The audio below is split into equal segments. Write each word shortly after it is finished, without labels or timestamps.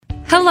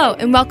Hello,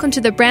 and welcome to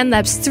the Brand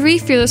Lab's 3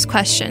 Fearless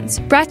Questions,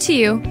 brought to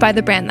you by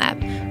the Brand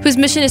Lab, whose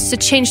mission is to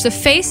change the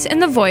face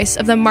and the voice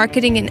of the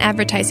marketing and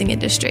advertising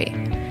industry.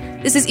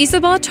 This is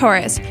Isabella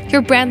Torres,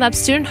 your Brand Lab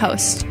student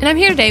host, and I'm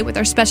here today with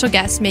our special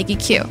guest, Maggie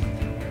Q.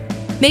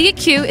 Maggie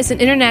Q is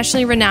an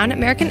internationally renowned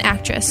American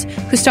actress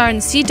who starred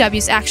in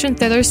CW's action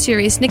thriller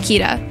series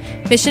Nikita,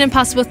 Mission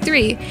Impossible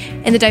 3,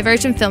 and the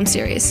Divergent film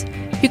series.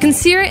 You can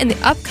see her in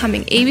the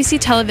upcoming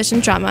ABC television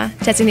drama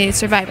Designated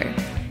Survivor.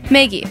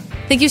 Maggie,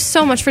 thank you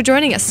so much for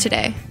joining us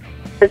today.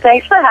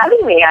 Thanks for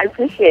having me. I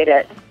appreciate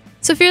it.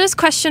 So fearless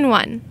question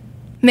 1.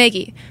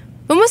 Maggie,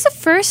 when was the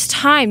first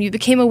time you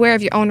became aware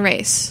of your own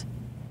race?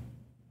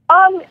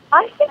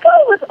 I think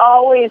I was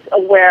always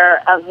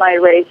aware of my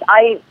race.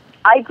 I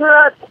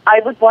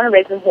was born and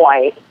raised in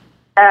Hawaii.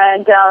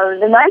 And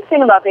the nice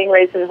thing about being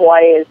raised in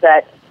Hawaii is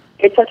that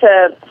it's such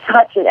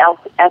an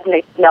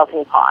ethnic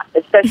melting pot,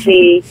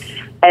 especially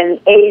an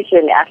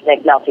Asian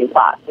ethnic melting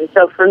pot. And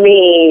so for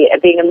me,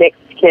 being a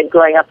mixed kid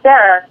growing up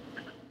there,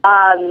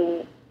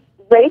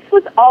 race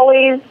was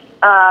always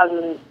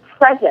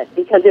present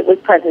because it was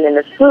present in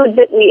the food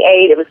that we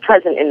ate. It was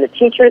present in the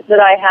teachers that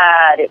I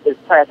had. It was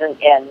present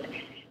in,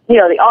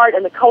 the art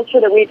and the culture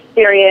that we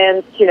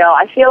experienced.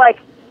 I feel like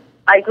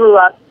I grew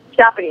up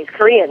Japanese,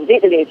 Korean,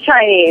 Vietnamese,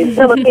 Chinese,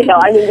 Filipino.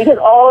 Because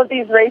all of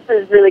these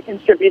races really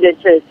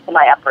contributed to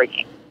my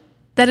upbringing.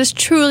 That is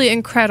truly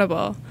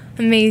incredible.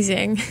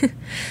 Amazing.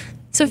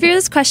 So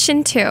fearless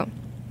question 2.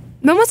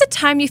 When was the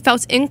time you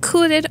felt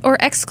included or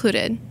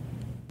excluded?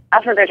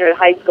 After I graduated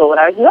high school, when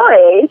I was your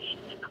age,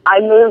 I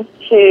moved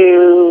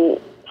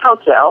to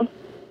Tokyo.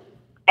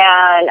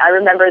 And I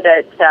remember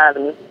that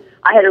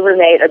I had a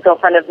roommate, a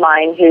girlfriend of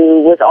mine,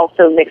 who was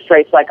also mixed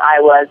race like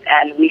I was,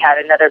 and we had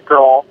another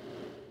girl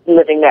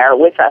living there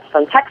with us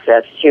from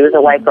Texas. She was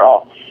a white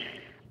girl.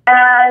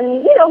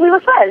 And, we were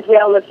friends. We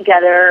all lived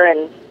together.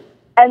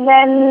 And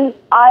then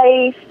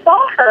I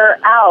saw her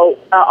out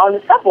on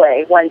the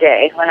subway one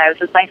day when I was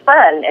with my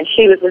friend, and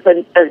she was with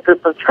a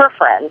group of her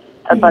friends,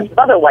 a bunch of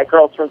other white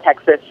girls from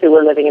Texas who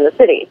were living in the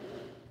city.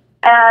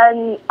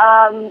 And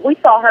we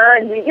saw her,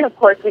 and we, of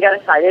course, we got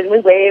excited, and we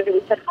waved, and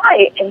we said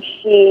hi, and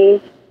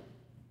she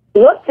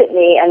looked at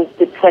me and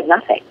said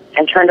nothing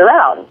and turned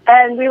around.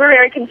 And we were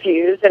very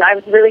confused, and I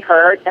was really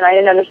hurt, and I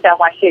didn't understand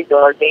why she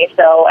ignored me.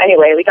 So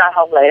anyway, we got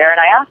home later, and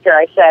I asked her,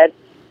 I said,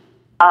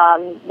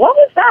 what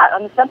was that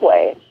on the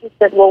subway? She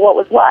said, well, what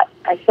was what?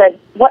 I said,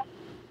 what?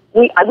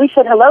 We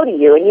said hello to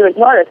you, and you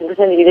ignored us and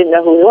pretended you didn't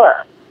know who we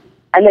were.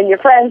 And then your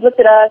friends looked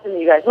at us, and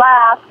you guys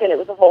laughed, and it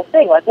was a whole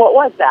thing. Like, what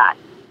was that?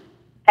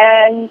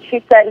 And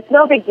she said, it's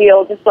no big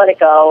deal, just let it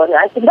go. And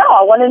I said, no,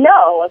 I want to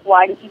know. Like,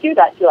 why did you do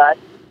that to us?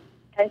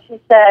 And she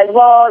said,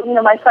 well,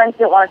 my friends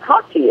didn't want to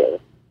talk to you.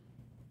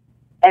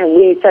 And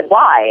we said,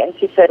 why? And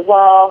she said,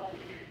 well,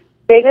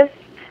 they just,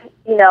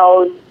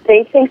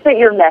 they think that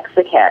you're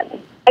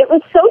Mexican. It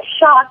was so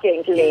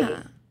shocking to me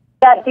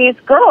that these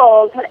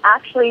girls had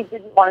actually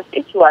didn't want to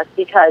speak to us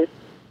because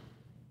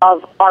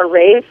of our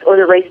race or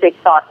the race they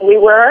thought we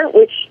were,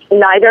 which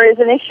neither is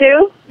an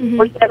issue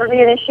or should ever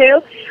be an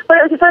issue. But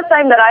it was the first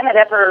time that I had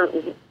ever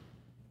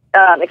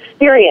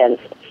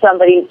experienced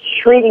somebody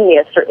treating me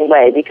a certain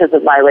way because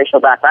of my racial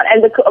background.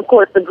 And, of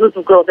course, the group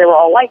of girls, they were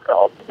all white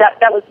girls. That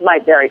was my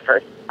very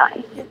first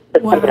time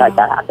that something like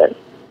that happened.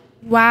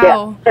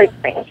 Wow. Yeah, very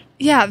strange.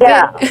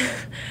 Yeah.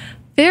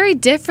 Very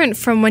different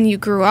from when you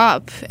grew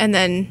up and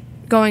then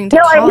going to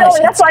college. No, I know.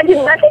 That's why I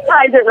didn't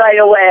recognize it right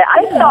away.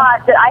 I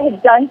thought that I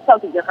had done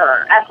something to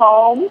her at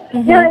home.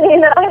 You know what I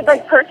mean? That I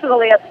had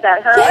personally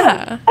upset her.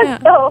 Yeah.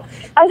 And so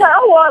I thought,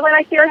 oh well, when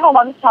I see her at home,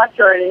 I'll just talk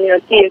to her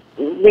and see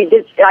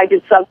if I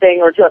did something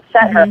or to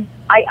upset her.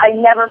 I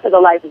never, for the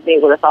life of me,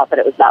 would have thought that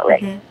it was that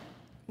race.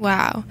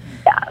 Wow.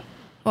 Yeah.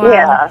 Wow.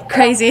 Yeah.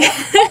 Crazy.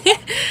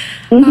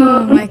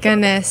 Oh my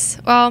goodness.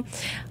 Well,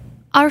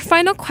 our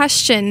final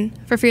question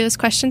for Fearless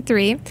Question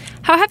 3,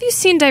 how have you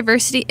seen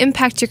diversity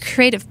impact your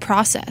creative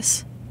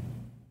process?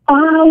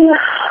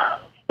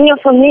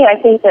 For me, I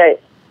think that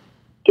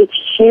it's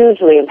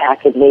hugely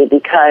impacted me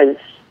because,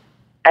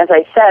 as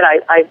I said,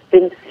 I've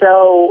been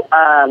so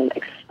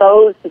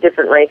exposed to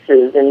different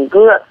races and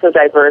grew up so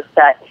diverse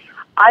that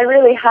I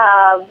really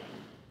have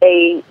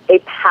a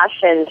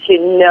passion to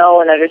know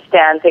and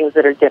understand things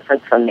that are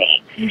different from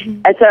me.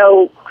 And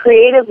so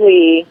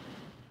creatively,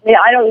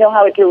 I don't know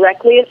how it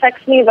directly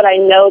affects me, but I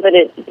know that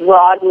it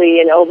broadly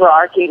and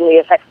overarchingly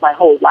affects my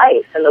whole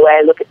life and the way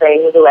I look at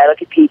things, the way I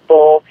look at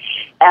people,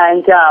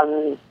 and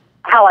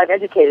how I've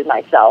educated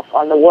myself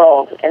on the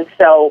world. And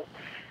so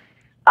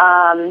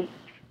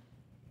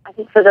I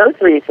think for those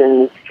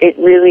reasons, it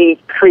really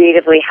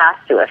creatively has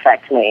to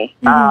affect me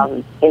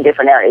in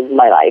different areas of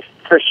my life,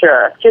 for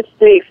sure. Just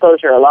the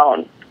exposure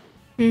alone.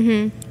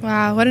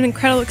 Wow, what an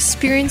incredible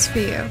experience for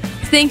you.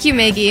 Thank you,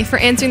 Maggie, for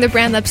answering the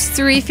Brand Lab's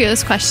 3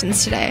 Fearless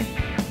Questions today.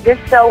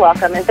 You're so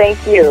welcome, and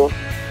thank you.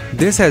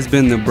 This has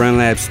been the Brand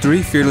Lab's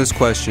 3 Fearless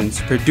Questions,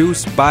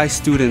 produced by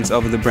students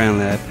of the Brand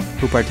Lab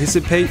who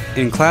participate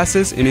in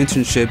classes and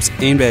internships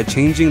aimed at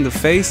changing the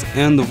face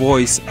and the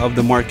voice of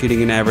the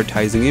marketing and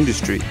advertising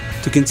industry.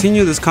 To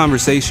continue this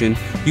conversation,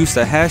 use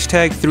the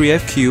hashtag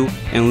 3FQ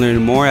and learn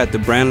more at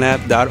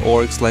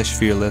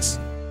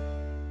thebrandlab.org/fearless.